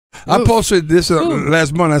I posted this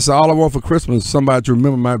last month. I said, all I want for Christmas is somebody to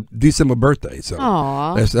remember my December birthday. So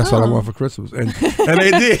that's all I want for Christmas. And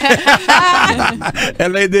they did.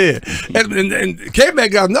 And they did. And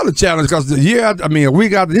K-Mac got another challenge because the year, a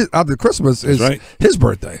week after Christmas is his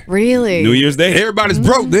birthday. Really? New Year's Day. Everybody's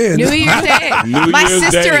broke then. New Year's Day. My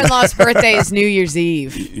sister-in-law's birthday is New Year's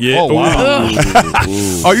Eve. Yeah. Oh, wow.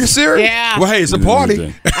 Are you serious? Yeah. Well, hey, it's a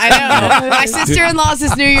party. I know. My sister-in-law's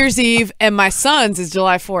is New Year's Eve, and my son's is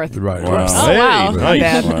July 4th. Right. Wow. Oh, wow. Nice.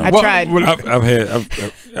 Bad. Wow. I tried.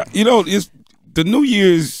 It's the New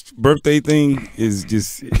Year's birthday thing is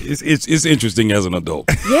just it's interesting as an adult.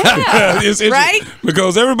 Yeah. It's right?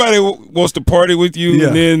 Because everybody wants to party with you,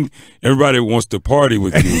 and then everybody wants to party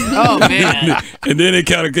with you. Oh man! And then it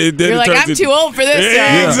kind of you're like, I'm too old for this.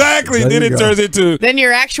 Yeah, exactly. Then it turns into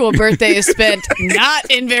your actual birthday is spent not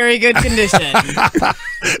in very good condition.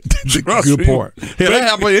 Good point. Yeah, that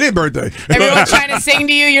happened at any birthday. Everyone trying to sing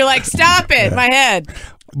to you, you're like, stop it, my head.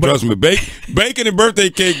 Trust me, bacon and birthday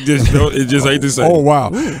cake just ain't the same. Oh wow,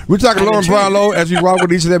 we're talking Lauren Brownlow as we rock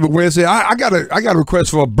with each and every Wednesday. I got a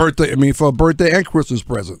request for a birthday. For a birthday and Christmas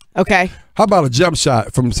present. Okay. How about a jump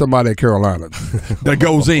shot from somebody at Carolina that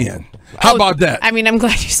goes in? How about that? I'm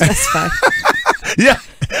glad you specified. Yeah.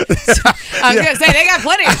 I was gonna say they got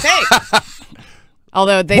plenty to take.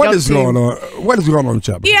 Although they What is going on? What is going on,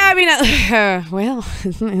 Chapel? Yeah, well,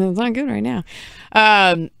 it's not good right now.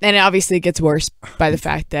 And it obviously gets worse by the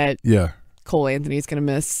fact that Cole Anthony's going to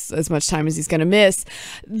miss as much time as he's going to miss.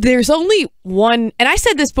 There's only one, and I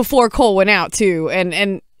said this before Cole went out too,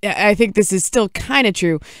 and I think this is still kind of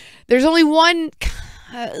true. There's only one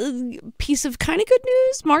piece of kind of good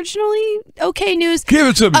news, marginally okay news. Give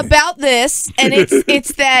it to me. About this, and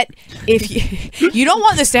it's that if you don't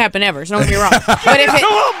want this to happen ever, so don't get me wrong, but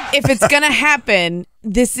if it's gonna happen,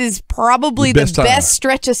 this is probably the best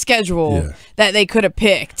stretch of schedule that they could have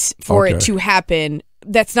picked for it to happen.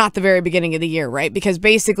 That's not the very beginning of the year, right? Because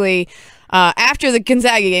basically, after the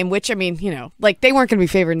Gonzaga game, which they weren't going to be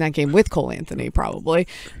favored in that game with Cole Anthony, probably.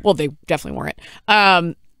 Well, they definitely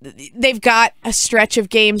weren't. They've got a stretch of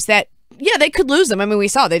games that, they could lose them. We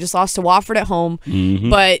saw they just lost to Wofford at home,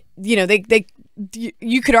 but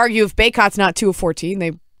you could argue if Baycott's not 2 of 14,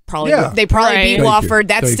 they probably beat Wofford.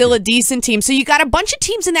 That's still a decent team. So you got a bunch of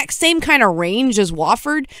teams in that same kind of range as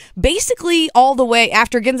Wofford, basically all the way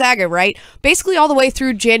after Gonzaga, right? Basically all the way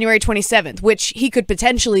through January 27th, which he could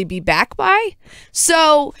potentially be back by.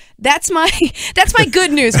 So that's my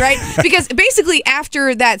good news, right? Because basically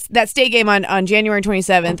after that state game on January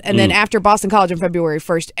 27th, and then after Boston College on February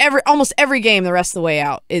 1st, almost every game the rest of the way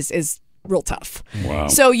out is real tough. Wow.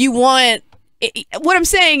 So you want what I'm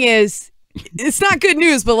saying is, it's not good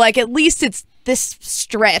news, but at least it's this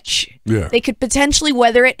stretch. Yeah. They could potentially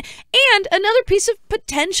weather it. And another piece of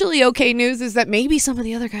potentially okay news is that maybe some of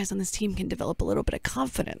the other guys on this team can develop a little bit of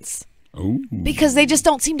confidence. Ooh. Because they just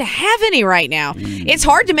don't seem to have any right now. It's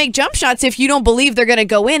hard to make jump shots if you don't believe they're going to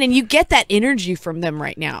go in, and you get that energy from them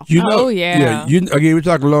right now. Again, we're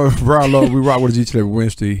talking Lauren Brownlow. We rock with each and every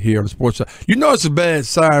Wednesday here on the Sports Side. It's a bad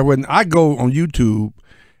sign when I go on YouTube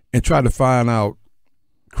and try to find out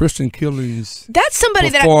Christian Killing's That's somebody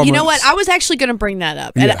that I was actually going to bring that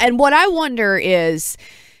up, and what I wonder is,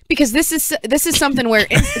 because this is something where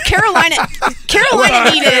Carolina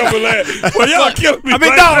needed. Well, y'all killing me.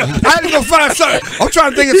 I had to go find something. I'm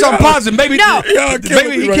trying to think of something positive. Maybe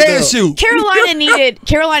he can shoot.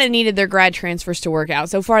 Carolina needed their grad transfers to work out.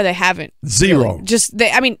 So far, they haven't. Zero. They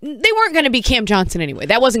weren't going to be Cam Johnson anyway.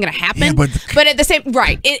 That wasn't going to happen. Yeah, but at the same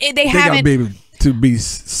they haven't. To be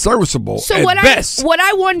serviceable. So what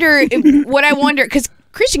I wonder, because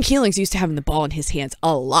Christian Keelings used to having the ball in his hands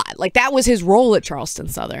a lot. That was his role at Charleston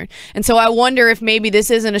Southern. And so I wonder if maybe this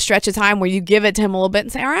isn't a stretch of time where you give it to him a little bit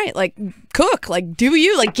and say, all right, cook, do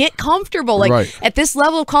you, get comfortable. At this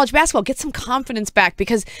level of college basketball, get some confidence back,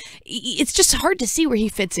 because it's just hard to see where he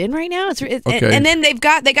fits in right now. And then they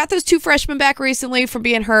got those 2 freshmen back recently from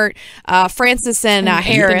being hurt, Francis and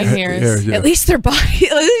Harris. At least their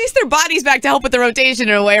body's back to help with the rotation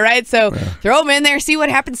in a way, right? So throw them in there, see what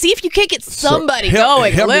happens. See if you can't get somebody going.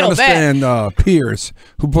 Help me understand Pierce,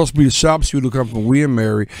 who's supposed to be a sharpshooter, comes from William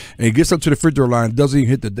Mary, and he gets up to the free throw line, doesn't even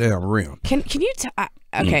hit the damn rim. Can you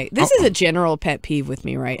okay, this is a general pet peeve with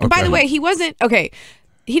me, right? And by the way, he wasn't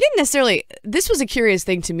he didn't necessarily. This was a curious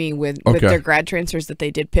thing to me with their grad transfers that they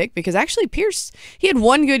did pick, because actually Pierce, he had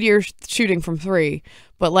one good year shooting from 3,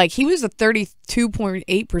 but like he was a 32.8%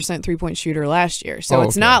 3-point shooter last year. So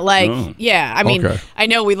it's not like, I mean, I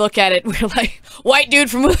know we look at it, we're like, white dude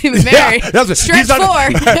from William and Mary, stretch 4.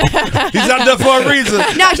 He's out there for a reason.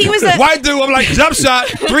 No, he was a white dude. I'm like, jump shot,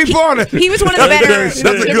 3-pointer. He was one of the better.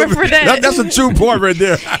 That's a true point right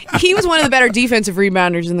there. He was one of the better defensive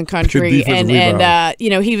rebounders in the country, and you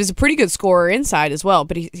know, he was a pretty good scorer inside as well.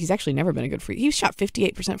 But he's actually never been a good free. He shot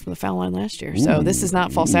 58% from the foul line last year, so this is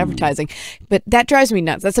not false advertising. But that drives me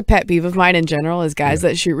nuts. That's a pet peeve of mine in general, is guys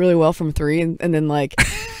that shoot really well from 3 and then like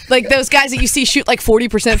those guys that you see shoot like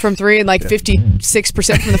 40% from 3 and like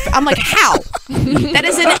 56% from the foul. I'm like, how? That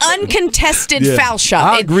is an uncontested foul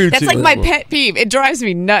shot. I agree with that's you like with my that pet peeve. It drives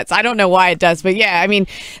me nuts. I don't know why it does, but yeah, I mean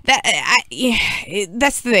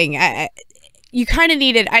that's the thing. You kind of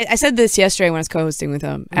needed. I said this yesterday when I was co-hosting with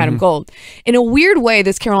Adam Gold. In a weird way,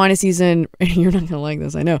 this Carolina season, you're not gonna like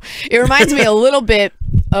this, I know. It reminds me a little bit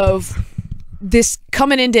of this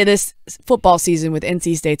coming into this football season with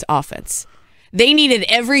NC State's offense. They needed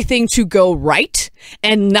everything to go right,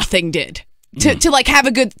 and nothing did. To like have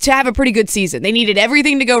a pretty good season. They needed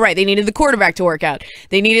everything to go right. They needed the quarterback to work out.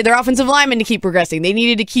 They needed their offensive linemen to keep progressing. They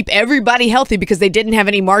needed to keep everybody healthy because they didn't have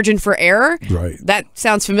any margin for error. Right. That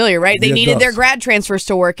sounds familiar, right? They needed their grad transfers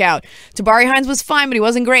to work out. Tabari Hines was fine, but he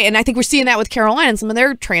wasn't great. And I think we're seeing that with Carolina and some of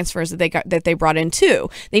their transfers that they brought in too.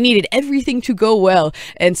 They needed everything to go well,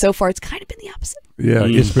 and so far it's kind of been the opposite. Yeah,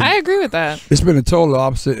 I agree with that. It's been a total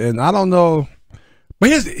opposite, and I don't know. But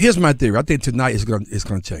here's my theory. I think tonight it's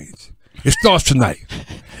gonna change. It starts tonight.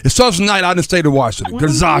 It starts tonight out in the state of Washington.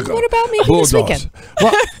 Gonzaga. What about maybe Bulldogs. this weekend?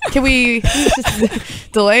 Well, can we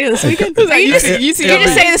just delay this weekend? You just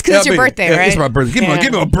say this because it's your birthday, right? It's my birthday.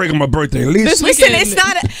 Give me a break on my birthday, at least. Listen, it's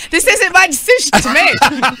not. This isn't my decision to make.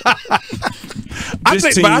 I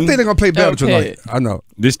think they're gonna play better tonight. I know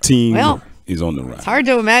this team. Is on the rise. It's hard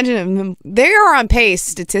to imagine them. They are on pace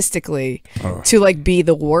statistically to like be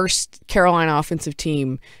the worst Carolina offensive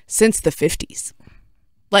team since the 50s.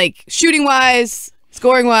 Like shooting wise,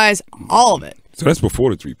 scoring wise, all of it. So that's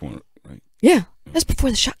before the 3-pointer, right? Yeah, that's before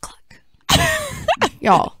the shot clock.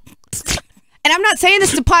 Y'all. And I'm not saying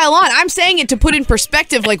this to pile on. I'm saying it to put in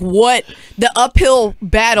perspective, like what the uphill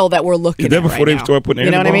battle that we're looking at. Is that before they start putting air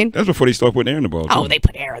in the ball? You know what I mean? That's before they start putting air in the ball. Oh, they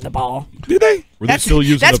put air in the ball. Did they? Were they still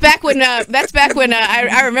using? That's back when.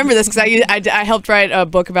 I remember this because I helped write a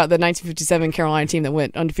book about the 1957 Carolina team that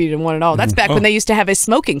went undefeated and won it all. That's back when they used to have a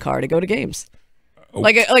smoking car to go to games,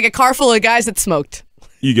 like a car full of guys that smoked.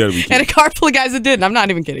 You gotta be kidding. And a car full of guys that didn't. I'm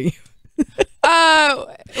not even kidding you.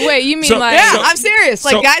 Wait, you mean I'm serious.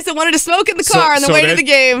 Like guys that wanted to smoke in the car on the way to the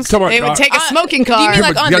games, they would take a smoking car. You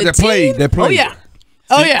mean like on the team? They played.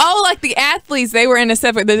 Oh yeah. Oh, like the athletes, they were in a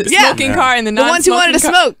separate smoking car and the ones who wanted to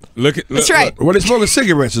smoke. That's right. Were they smoking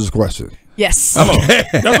cigarettes is the question. Yes. Okay.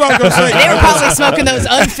 That's what I was gonna say. They were probably smoking those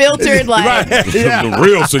unfiltered, like the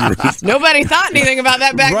real cigarettes. Nobody thought anything about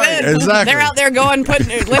that back then. Exactly. They're out there going putting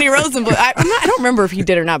Lenny Rosenbluth. I don't remember if he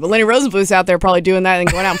did or not, but Lenny Rosenbluth's out there probably doing that and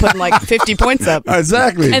going out and putting like 50 points up.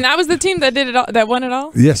 Exactly. And that was the team that did it all, that won it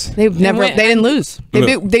all. Yes. They didn't lose.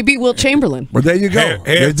 They beat Wilt Chamberlain. Well, there you go.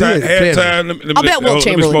 Halftime. I'll bet Wilt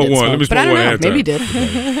Chamberlain did smoke, but I don't know. Maybe he did.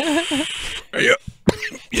 Yeah.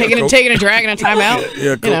 Taking a drag and a timeout.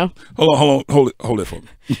 Yeah, you know. Hold it for me.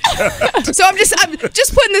 So I'm just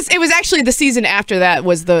putting this. It was actually the season after that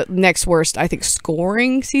was the next worst, I think,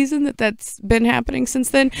 scoring season that's been happening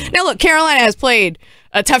since then. Now look, Carolina has played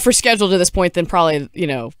a tougher schedule to this point than probably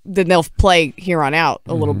than they'll play here on out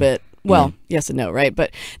a little bit. Well, yes and no, right?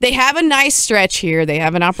 But they have a nice stretch here. They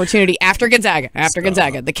have an opportunity after Gonzaga.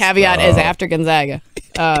 The caveat is after Gonzaga.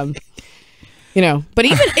 But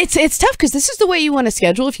even it's tough because this is the way you want to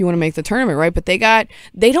schedule if you want to make the tournament, right? But they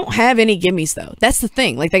don't have any gimmies though. That's the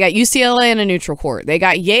thing. Like they got UCLA in a neutral court. They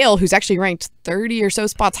got Yale, who's actually ranked 30 or so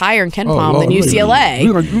spots higher in KenPom than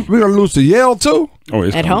UCLA. We're gonna lose to Yale too. Oh,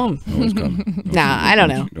 it's at coming. home. Oh, it's coming. Nah, I don't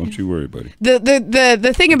know. Don't you worry, buddy.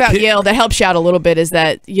 The thing about Yale that helps you out a little bit is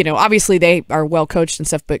that obviously they are well coached and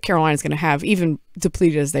stuff, but Carolina's going to have, even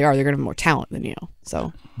depleted as they are, they're going to have more talent than Yale.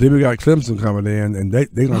 So then we got Clemson coming in, and they're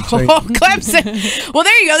going to change. Oh, Clemson! Well,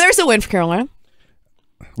 there you go. There's a win for Carolina.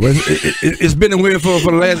 Well, it's been a win for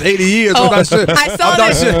the last 80 years. I saw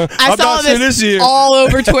this all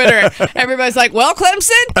over Twitter. Everybody's like, well,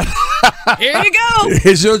 Clemson, here you go.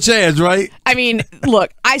 It's your chance, right? I mean,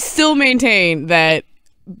 look, I still maintain that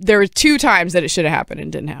there were 2 times that it should have happened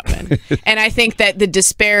and didn't happen. And I think that the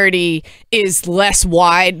disparity is less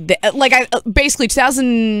wide. Like, basically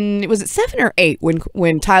 2000, was it 7 or 8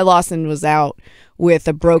 when Ty Lawson was out with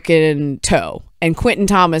a broken toe? and Quentin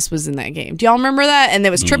Thomas was in that game. Do y'all remember that? And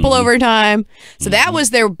there was triple overtime. So that was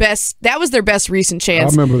their best. That was their best recent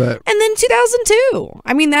chance. I remember that. And then 2002.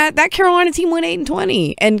 I mean that Carolina team went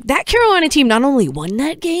 8-20, and that Carolina team not only won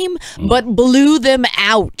that game but blew them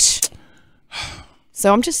out.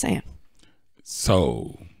 So I'm just saying.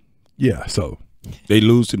 So yeah. So they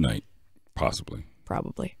lose tonight, possibly.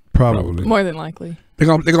 Probably. More than likely. They're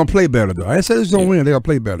gonna play better though. I said it's gonna win. They're gonna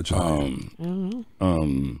play better.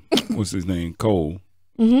 What's his name? Cole.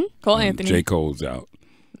 Cole Anthony. J. Cole's out.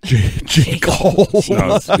 J. Cole.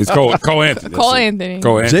 No, it's Cole Anthony. Cole Anthony.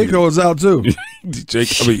 Cole Anthony. J. Cole's out too.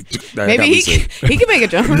 Maybe he can make a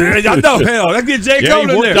jumper. I know. Hell, let's get J. Cole in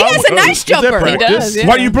there. He has a nice jumper. He does. Yeah.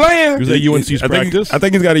 Why you playing? Was that UNC's practice? I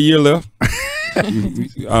think he's got a year left.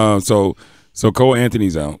 So Cole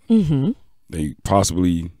Anthony's out. They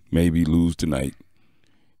possibly maybe lose tonight.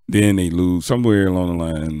 Then they lose somewhere along the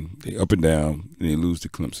line. They up and down, and they lose to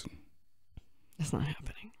Clemson. That's not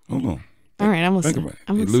happening. Hold on. All right, I'm listening. Think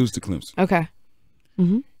about it. They lose to Clemson. Okay.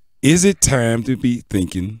 Is it time to be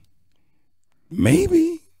thinking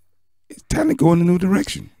maybe it's time to go in a new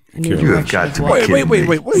direction? You've got to wait.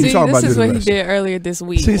 What are you talking about? This is what he did earlier this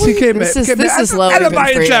week. See, this is low even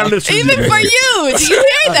for you. Even for you. Do you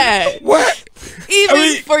hear that? What?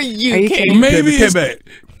 Even for you. Are you kidding? Maybe it's back.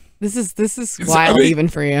 This is wild even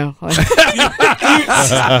for you. I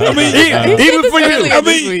mean, even for you. I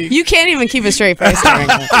mean, you can't even keep a straight face right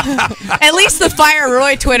now. At least the Fire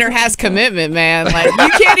Roy Twitter has commitment, man. Like you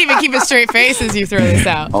can't even keep a straight face as you throw this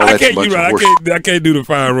out. Oh, I can't. You're right. I can't do the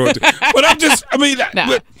Fire Roy. But I'm just. I mean,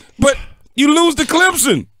 no. but you lose to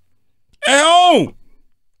Clemson at home.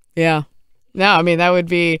 Yeah. No, I mean that would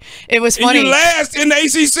be. It was funny. And you're last in the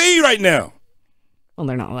ACC right now. Well,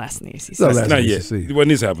 they're not last in the ACC. Not yet. When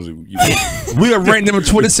this happens, we are ranked number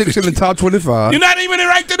 26 in the top 25. You're not even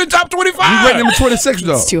ranked in the top 25. We ranked number 26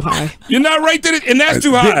 though. It's too high. You're not ranked in it, and that's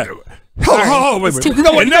too high. Hold, wait. You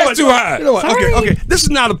know what? That's too high. You know what? Okay. This is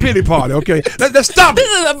not a pity party. Okay, let's stop it.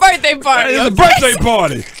 This is a birthday party. It's a birthday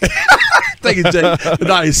party. Thank you, Jay.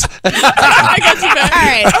 Nice. I got you back. All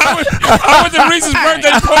right. I went to Reese's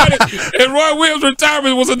birthday party, and Roy Williams'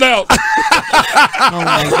 retirement was announced. Oh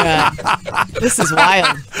my God, this is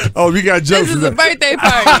wild. Oh, we got jokes. This is a birthday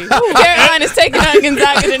party. Carolina's taking on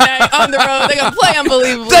Gonzaga tonight on the road. They're gonna play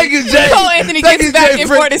unbelievably. Thank you, Jay. Cole Anthony gets back in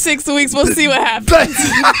 4 to 6 weeks. We'll see what happens.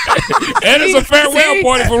 And it's a farewell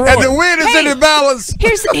party for Roy. And the win is in the balance.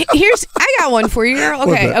 Here's I got one for you, girl.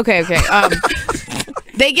 Okay.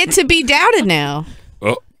 They get to be doubted now.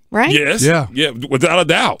 Oh, right? Yes. Yeah, without a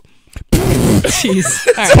doubt. Jeez.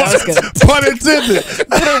 All right, that was good. Pun intended.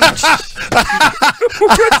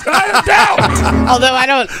 Without a doubt. Although I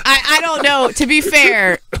don't know. To be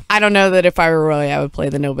fair, I don't know that if I were Roy, I would play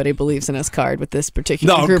the nobody believes in us card with this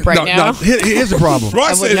particular group right now. No, here's the problem.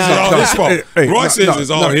 Roy says it's all his fault. Roy says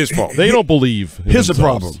it's all his fault. They don't believe. Here's the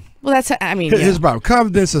problem. Well, that's. I mean, here's the problem.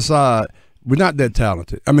 Confidence aside, we're not that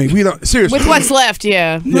talented. I mean, we don't. Seriously. With what's left,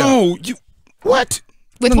 yeah. No, you. What?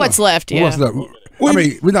 With what's left, yeah. What's left? I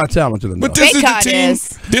mean, we're not talented enough. But this is the team.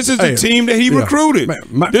 This is the team that he recruited.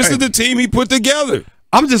 This is the team he put together.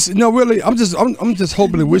 I'm just I'm just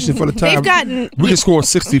hoping and wishing for the time we can score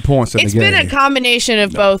 60 points in the game. It's been a combination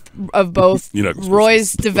of both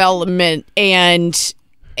Roy's development and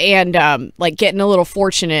like getting a little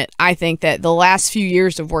fortunate. I think that the last few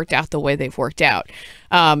years have worked out the way they've worked out.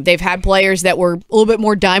 They've had players that were a little bit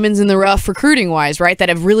more diamonds in the rough recruiting wise, right? That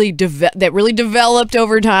have really developed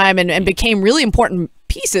over time and became really important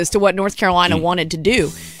pieces to what North Carolina wanted to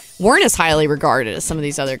do. Weren't as highly regarded as some of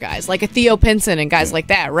these other guys, like a Theo Pinson and guys like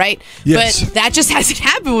that, right? Yes. But that just hasn't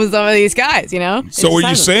happened with some of these guys, you know? So what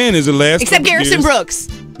you're saying is except Garrison Brooks.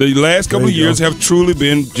 The last couple of years have truly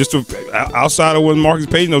been just outside of when Marcus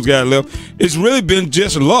Page and those guys left. It's really been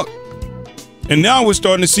just luck. And now we're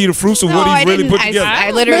starting to see the fruits of what he's really put together.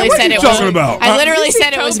 I literally said it was. I literally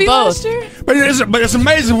said it was both. But it's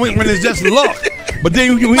amazing when it's just luck. But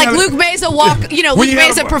then like Luke Mesa Luke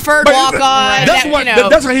Mesa preferred walk on. That's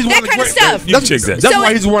why he's one of the great stuff. That's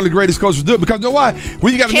why he's one of the greatest coaches to do it. Because you know why?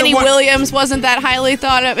 When you got Kenny Williams wasn't that highly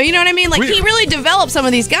thought of. You know what I mean? Like he really developed some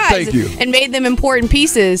of these guys and made them important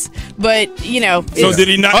pieces. But so did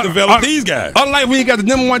he not develop these guys? Unlike when you got the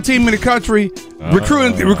 #1 team in the country,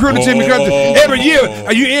 recruiting team in the country every year,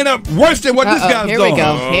 you end up worse than what this guy's doing.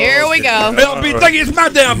 Here we go. LB, thank you. It's my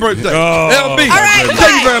damn birthday. LB, all right,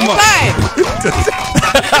 thank you very much. Bye.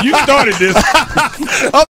 You started this.